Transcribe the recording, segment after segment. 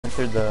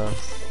entered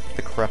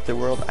the corrupted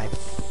world,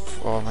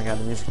 oh my god,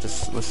 the music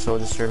just was so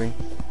disturbing.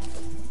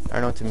 I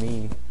don't know, to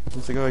me,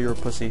 it's like, oh, you're a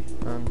pussy.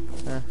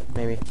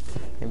 Maybe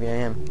I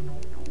am.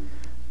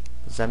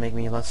 Does that make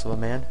me less of a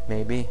man?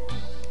 Maybe.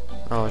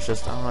 Oh, it's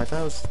just, oh, I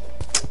thought it was,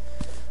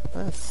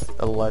 that's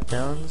a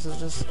letdown. This is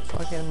just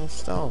fucking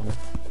stone.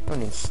 I don't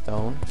need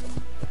stone.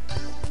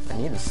 I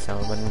need a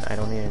stone, but I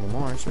don't need it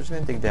anymore, so we're just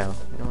gonna dig down.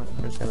 You know what,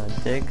 we're just gonna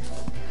dig,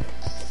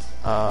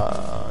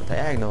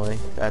 diagonally.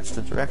 That's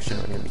the direction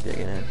we're gonna be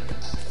digging in.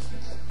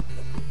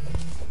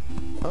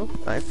 Oh,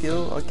 I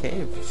feel a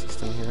cave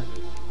system here.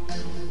 I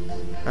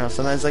don't know,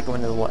 sometimes like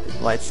when it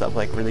lights up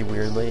like really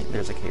weirdly,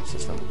 there's a cave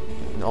system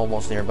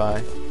almost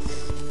nearby.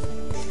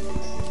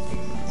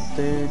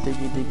 Diggy,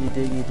 diggy,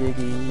 diggy,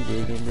 diggy,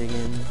 digging,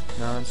 digging,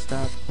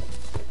 non-stop.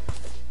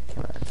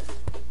 Come on.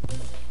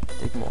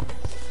 Dig more.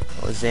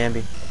 Oh, a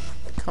zombie.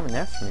 They're coming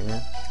after me,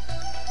 man.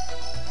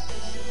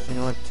 You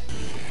know what?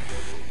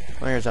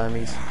 Where are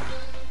zombies?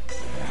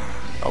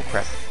 Oh,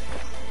 crap.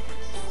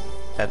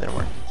 That didn't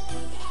work.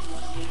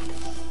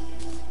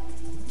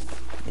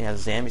 Yeah,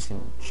 zombies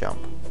can jump.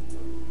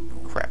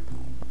 Crap.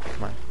 Okay,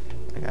 come on.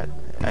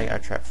 I got a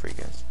trap for you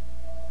guys.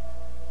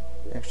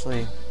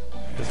 Actually,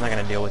 I'm just not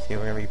gonna deal with you,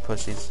 wherever you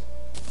pussies.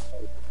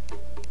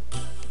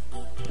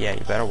 Yeah,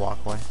 you better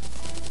walk away.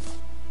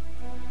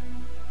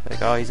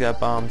 Like, oh, he's got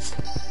bombs.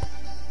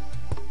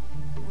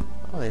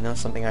 Oh, they know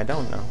something I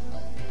don't know.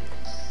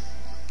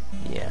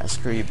 Yeah,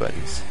 screw you,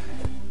 buddies.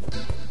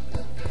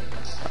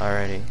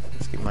 Alrighty,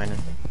 let's keep mining.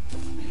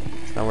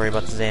 Let's not worry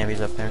about the zombies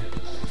up there.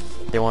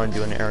 They want to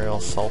do an aerial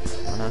assault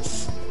on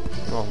us.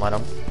 We won't let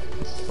them.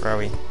 Where are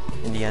we?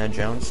 Indiana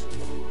Jones?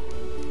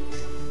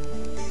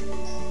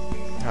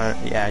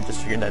 Yeah, I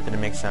just figured that didn't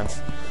make sense.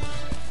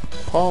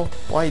 Paul,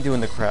 why are you doing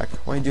the crack?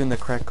 Why are you doing the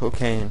crack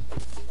cocaine?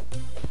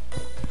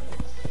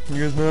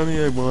 Because mommy,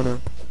 I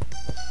wanna.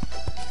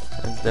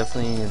 That's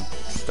definitely a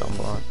stone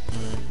block.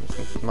 Just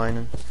gonna keep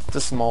mining. It's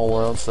a small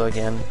world, so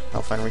again,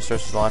 I'll find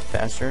resources a lot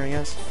faster, I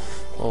guess.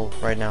 Well,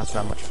 right now it's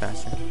not much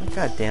faster.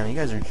 God damn, you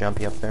guys are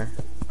jumpy up there.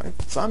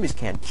 Zombies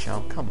can't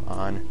jump, come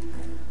on.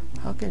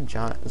 How can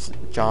zombies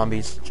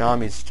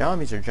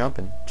are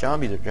jumping.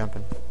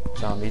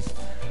 Zombies.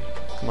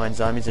 Come on,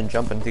 zombies and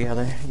jumping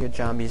together. You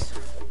zombies.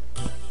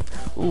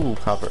 Ooh,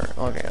 copper.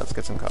 Okay, let's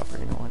get some copper,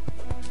 you know what?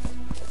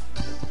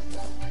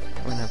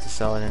 I'm gonna have to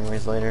sell it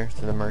anyways later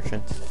to the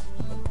merchant.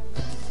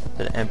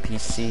 To the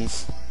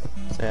NPCs.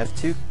 So I have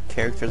two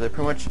characters. I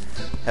pretty much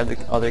have the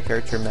other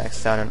character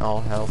maxed out on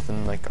all health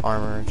and like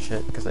armor and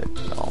shit, because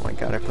oh my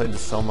god, I played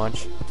this so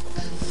much.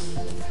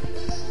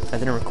 I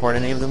didn't record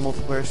any of the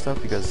multiplayer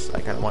stuff because I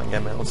kind of want to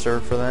get my own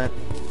server for that.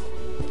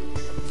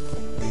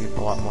 It'd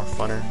be a lot more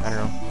funner. I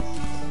don't know.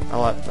 A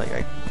lot, like,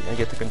 I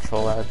get to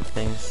control out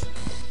things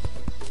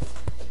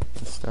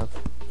and stuff.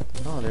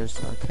 Oh, there's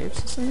a cave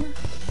system here?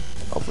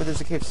 Hopefully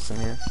there's a cave system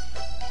here.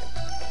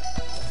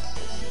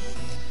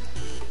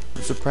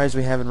 I'm surprised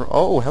we haven't...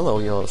 Oh, hello,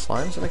 yellow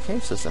slimes in a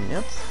cave system.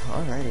 Yep.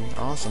 Alrighty.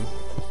 Awesome.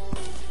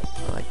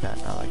 I like that.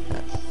 I like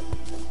that.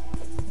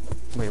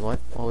 Wait, what?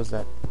 What was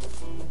that?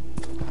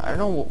 I don't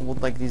know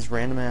what like these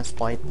random ass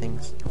blight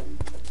things.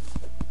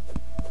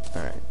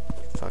 Alright,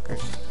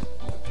 fuckers.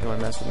 You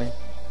wanna mess with me?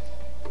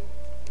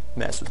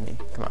 Mess with me.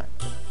 Come on.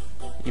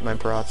 Eat my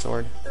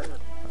broadsword.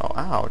 Oh,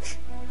 ouch.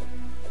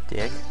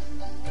 Dick.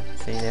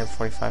 See, they have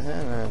 45.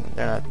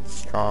 They're not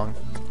strong.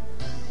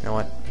 You know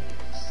what?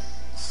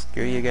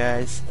 Screw you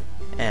guys.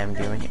 I'm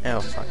doing it. Oh,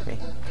 fuck me.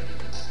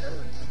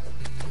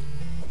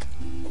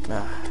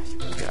 Ah, you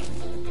got me.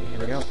 Here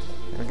we go.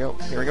 Here we go.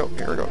 Here we go.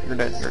 Here we go. You're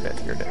dead. You're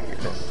dead. You're dead. You're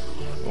dead.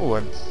 Ooh,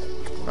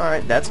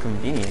 alright, that's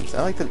convenient.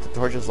 I like that the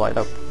torches light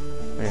up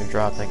when you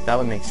drop. Like, that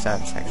would make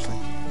sense, actually.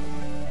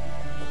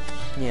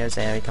 Yeah,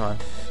 Sammy, come on.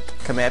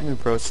 Come at me,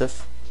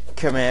 brosif.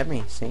 Come at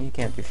me. See, you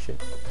can't do shit.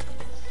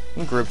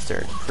 In groups,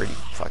 they're pretty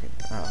fucking...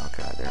 Oh,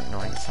 god, they're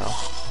annoying as hell.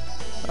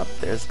 Oh,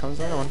 there comes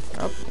another one.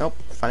 Oh, nope.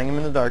 Finding him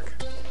in the dark.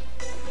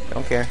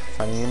 Don't care.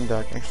 Finding him in the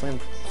dark. Actually, I'm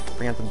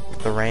bringing out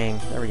the rain.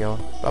 There we go.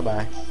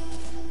 Bye-bye.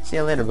 See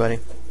you later, buddy.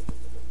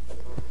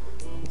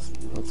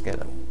 Let's get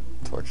a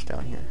torch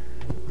down here.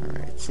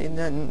 Alright, see,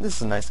 this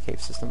is a nice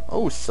cave system.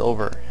 Oh,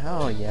 silver.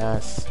 Hell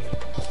yes.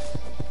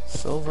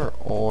 Silver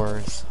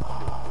ores.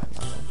 Oh, I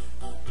love them.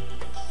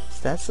 Is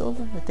that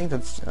silver? I think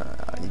that's...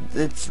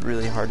 it's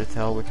really hard to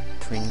tell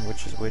between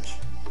which is which.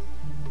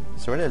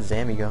 So where did that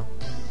zombie go?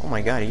 Oh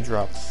my god, he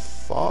dropped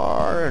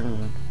far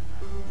and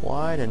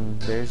wide,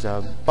 and there's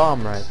a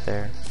bomb right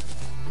there.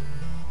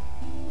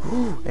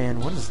 Whew,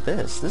 and what is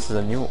this? This is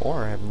a new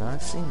ore I have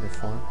not seen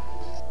before.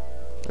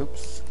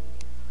 Oops.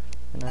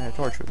 And I had a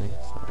torch with me,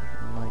 so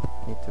I might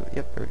need to...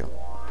 Yep, there we go.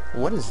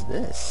 What is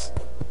this?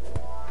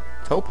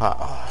 Topaz.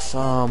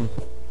 Awesome.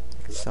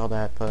 I could sell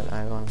that, but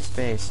I want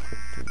space.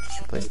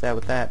 Just replace that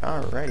with that.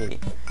 Alrighty.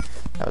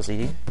 That was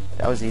easy.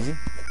 That was easy.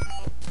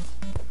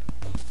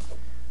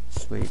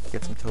 Sweet.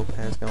 Get some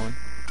topaz going.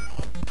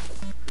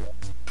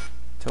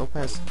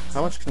 Topaz...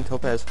 How much can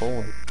topaz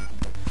hold?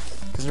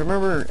 Because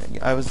remember,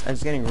 I was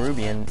getting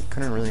ruby and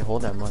couldn't really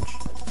hold that much.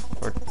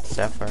 Or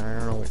sapphire,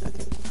 I don't know, I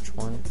think which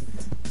one.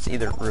 It's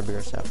either Ruby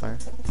or Sapphire.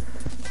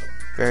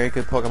 Very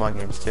good Pokemon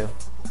games too.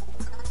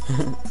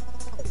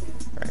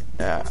 Alright,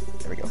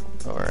 there we go.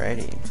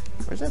 Alrighty.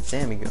 Where's that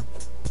Sammy go?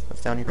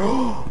 What's down here?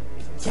 Oh!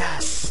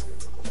 Yes!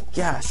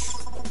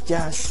 Yes!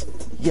 Yes!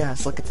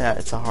 Yes! Look at that.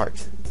 It's a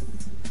heart.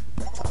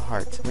 It's a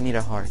heart. We need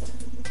a heart.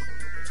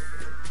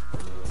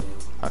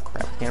 Oh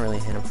crap. I can't really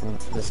hit him from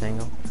this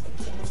angle.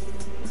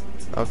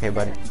 Okay,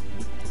 buddy.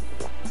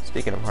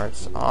 Speaking of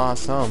hearts.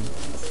 Awesome!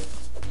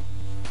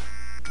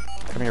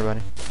 Come here,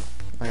 buddy.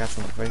 I got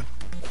something for you.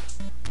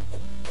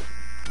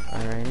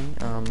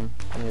 Alrighty.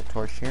 I need a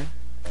torch here.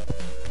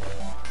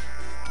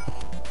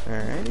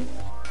 Alrighty.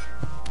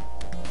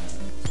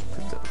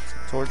 Put the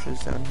torches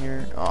down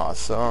here.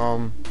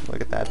 Awesome.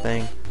 Look at that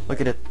thing.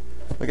 Look at it.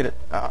 Look at it.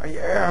 Oh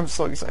yeah, I'm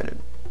so excited.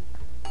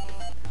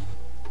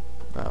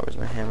 Oh, where's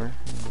my hammer?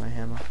 Where's my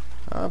hammer?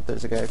 Oh,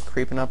 there's a guy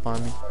creeping up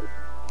on me.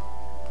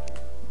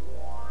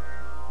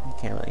 You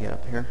can't really get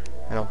up here,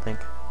 I don't think.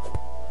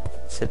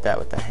 Let's hit that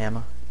with the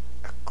hammer.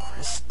 A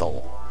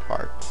crystal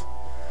heart.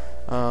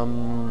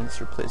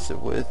 Let's replace it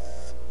with...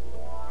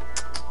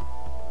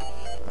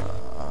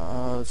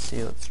 let's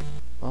see,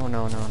 oh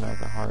no, not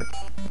the heart.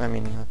 I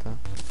mean, not the...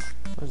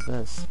 What is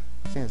this?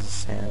 I think it's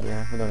sand,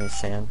 yeah. We don't need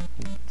sand.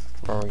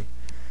 Sorry.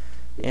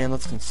 And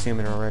let's consume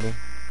it already.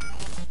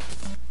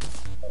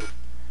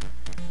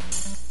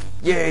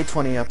 Yay,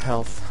 20 up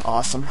health.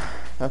 Awesome.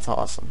 That's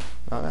awesome.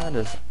 Oh, that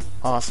is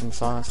awesome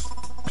sauce.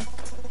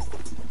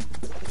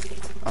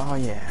 Oh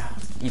yeah.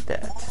 Eat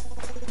that.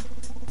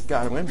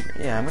 God, I'm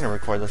gonna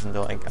record this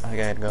until I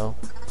gotta go.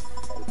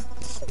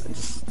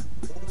 Just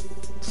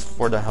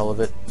for the hell of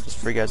it. Just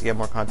for you guys to get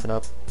more content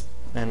up.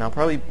 And I'll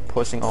probably be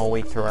posting all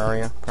week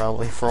Terraria,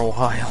 probably for a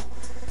while.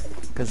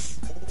 Because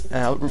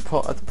I'll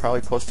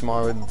probably post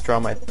tomorrow with draw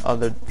my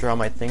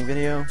thing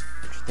video.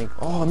 Which I think,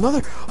 oh,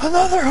 another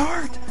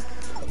heart!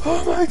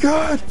 Oh my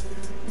god!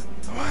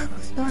 Why am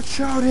I not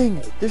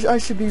shouting? I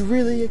should be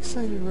really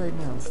excited right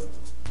now.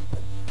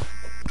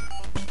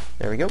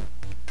 There we go.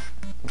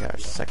 Got our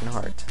second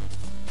heart.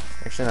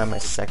 Actually, not my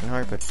second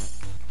heart, but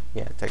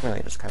yeah, technically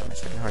I just got my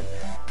second heart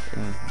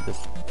in this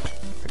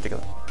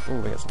particular.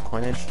 Ooh, we got some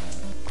coinage.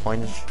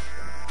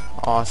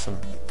 Awesome.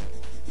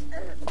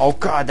 Oh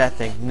god, that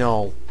thing.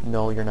 No,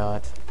 you're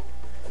not.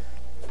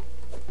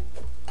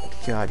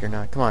 God, you're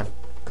not. Come on,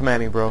 come at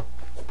me, bro.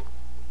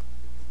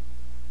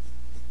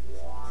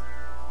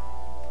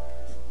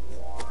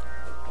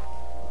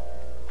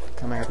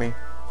 Come at me.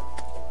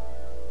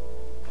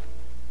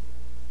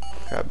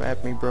 Come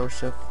at me, bro,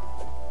 Sif.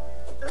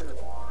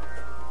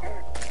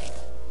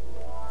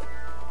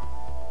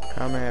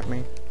 Come at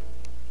me.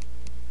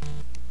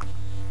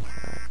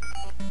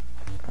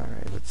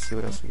 Alright, let's see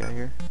what else we got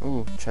here.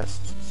 Ooh,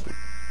 chest.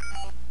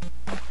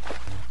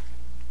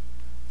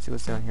 See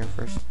what's down here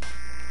first.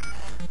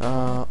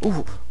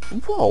 Ooh,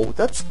 whoa,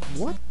 that's,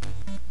 what?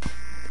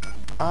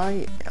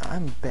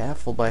 I'm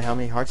baffled by how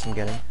many hearts I'm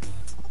getting.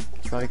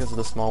 It's probably because of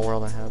the small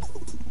world I have.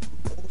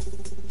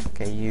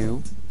 Okay,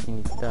 you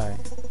need to die.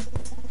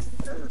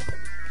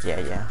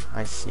 Yeah,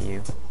 I see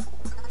you.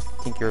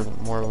 Think you're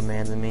more of a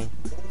man than me?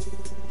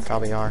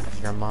 Probably are,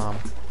 because you're a mom.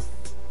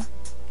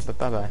 But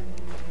bye-bye.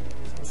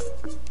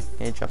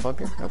 Can you jump up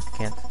here? Nope,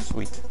 can't.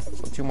 Sweet.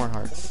 So 2 more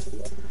hearts.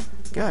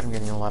 God, I'm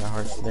getting a lot of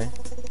hearts today.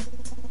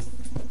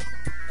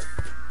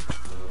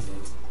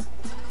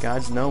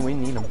 Gods know we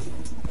need them.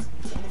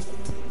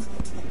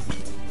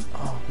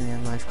 Oh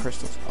man, life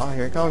crystals. Oh,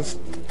 here it comes.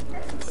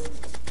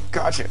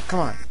 Gotcha. Come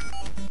on.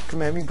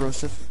 Come at me,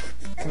 Brosif.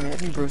 Come at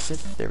me,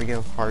 Brosif. There we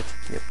go. Heart.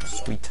 Yep.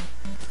 Sweet.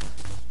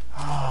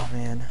 Oh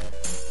man.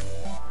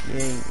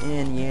 Yay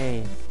and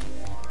yay.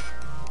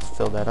 Let's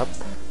fill that up.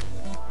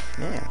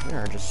 Man, we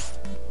are just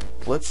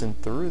blitzing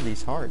through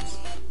these hearts.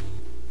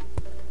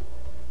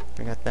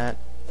 We got that.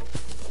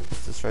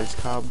 Let's destroy these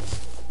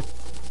cobs.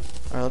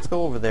 Alright, let's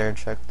go over there and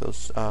check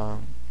those,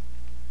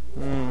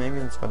 maybe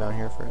let's go down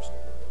here first.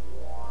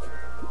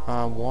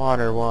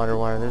 Water.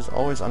 There's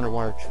always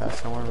underwater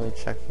chests. I want to really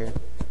check here.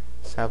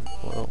 Let's have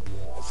a little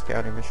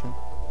scouting mission.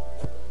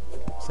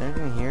 Is there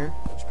anything here?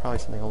 There's probably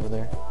something over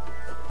there.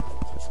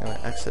 So just gonna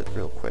exit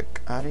real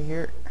quick out of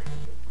here.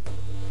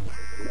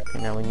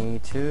 Okay, now we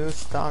need to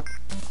stock.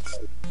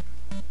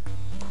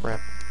 Crap.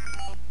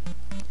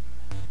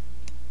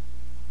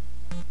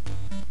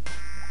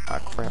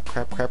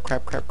 Crap.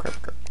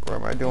 What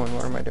am I doing?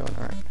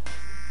 Alright.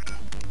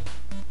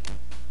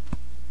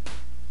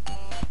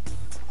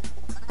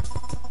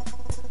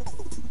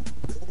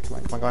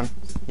 Come on.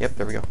 Yep,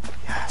 there we go.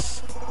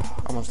 Yes.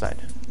 Almost died.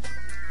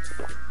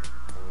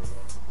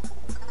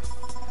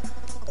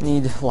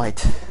 Need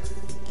light.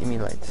 Give me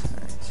light.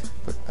 Alright.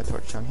 Put a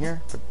torch down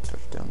here. Put a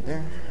torch down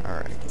there.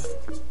 Alright.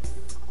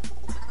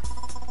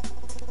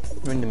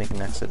 We need to make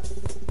an exit.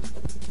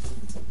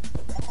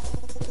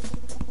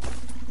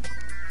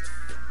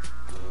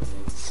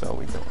 So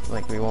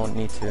we won't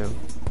need to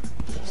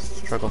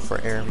struggle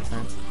for air every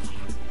time.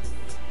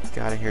 Get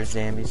out of here,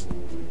 zombies.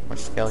 Or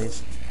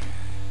skellies.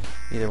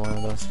 Either one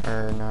of those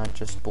are not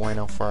just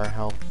bueno for our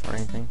health or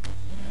anything.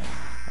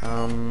 Got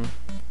an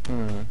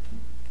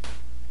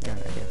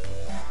idea.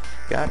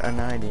 got an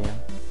idea.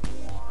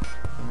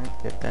 Alright,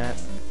 get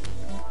that.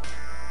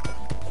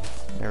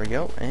 There we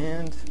go,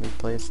 and we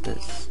place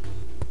this.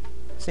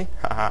 See?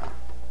 Haha.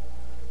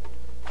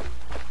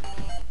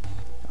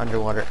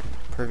 Underwater.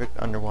 Perfect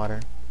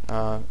underwater.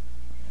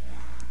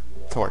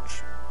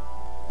 Torch.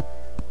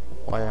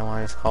 Why don't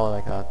I just call it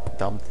like a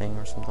dumb thing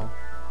or something?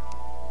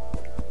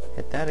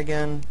 Hit that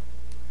again.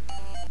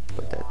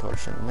 Put that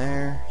torch in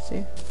there.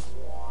 See?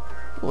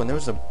 Ooh, and there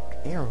was a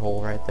air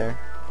hole right there.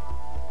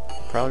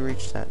 Probably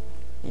reach that.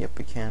 Yep,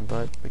 we can,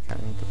 but we kind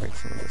of need to break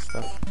some of this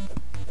stuff.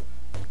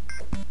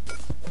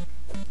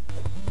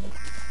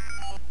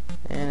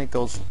 And it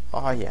goes...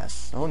 Oh,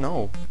 yes. Oh,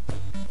 no.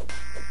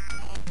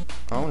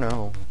 Oh,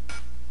 no.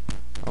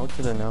 Oh,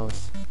 to the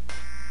nose.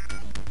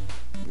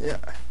 Yeah.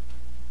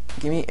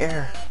 Give me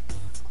air.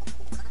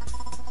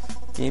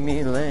 Give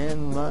me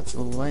land, lots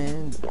of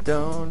land.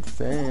 Don't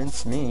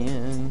fence me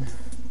in.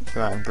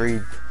 Come on,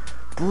 breathe.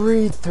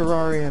 Breathe,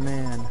 Terraria,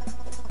 man.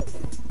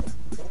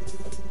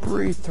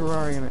 Breathe,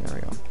 Terraria, man. There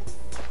we go.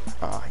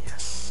 Ah,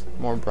 yes.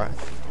 More breath.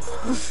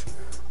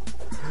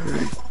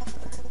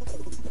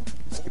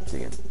 Skip it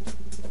again.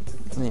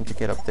 I need to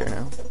get up there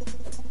now.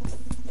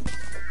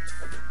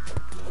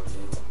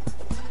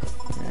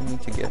 I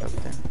need to get up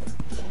there.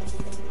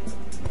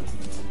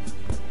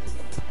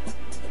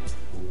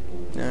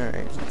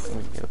 Alright, let's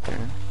get up there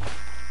now.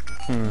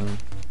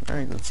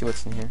 Alright, let's see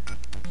what's in here.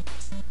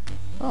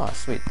 Oh,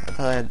 sweet. I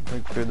thought I had to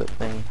break through the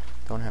thing.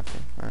 Don't have to.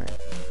 Alright.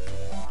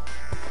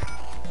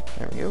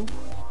 There we go.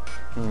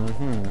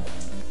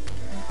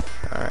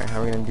 Alright,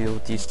 how are we gonna deal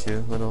with these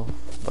two little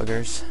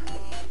buggers?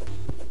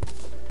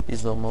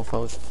 These little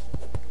mofos.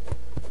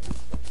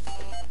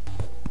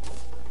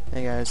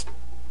 Hey guys.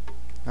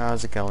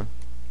 How's it going?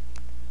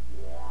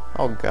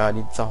 Oh god,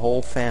 it's a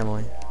whole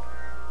family.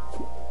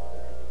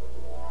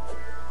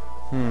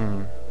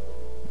 Ooh.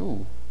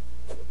 Well,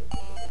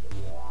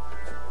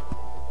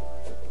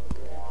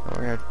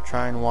 we're gonna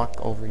try and walk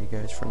over you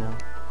guys for now.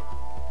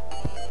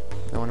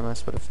 Don't want to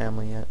mess with a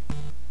family yet.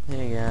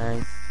 Hey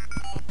guys.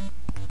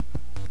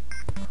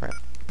 Crap.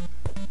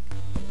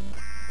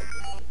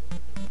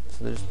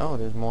 So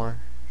there's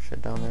more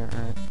shit down there.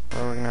 Alright.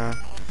 Well, we're gonna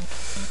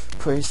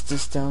place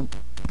this down,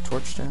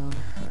 torch down.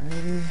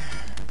 Alrighty.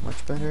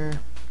 Much better.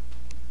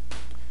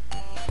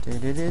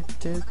 Yes.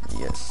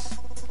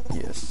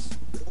 Yes.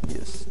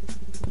 Yes.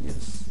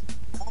 Yes.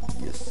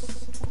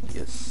 Yes.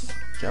 Yes.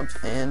 Jump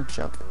and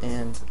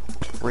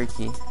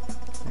Reiki.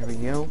 There we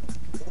go.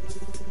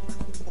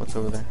 What's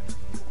over there?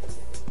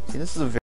 See, this is a very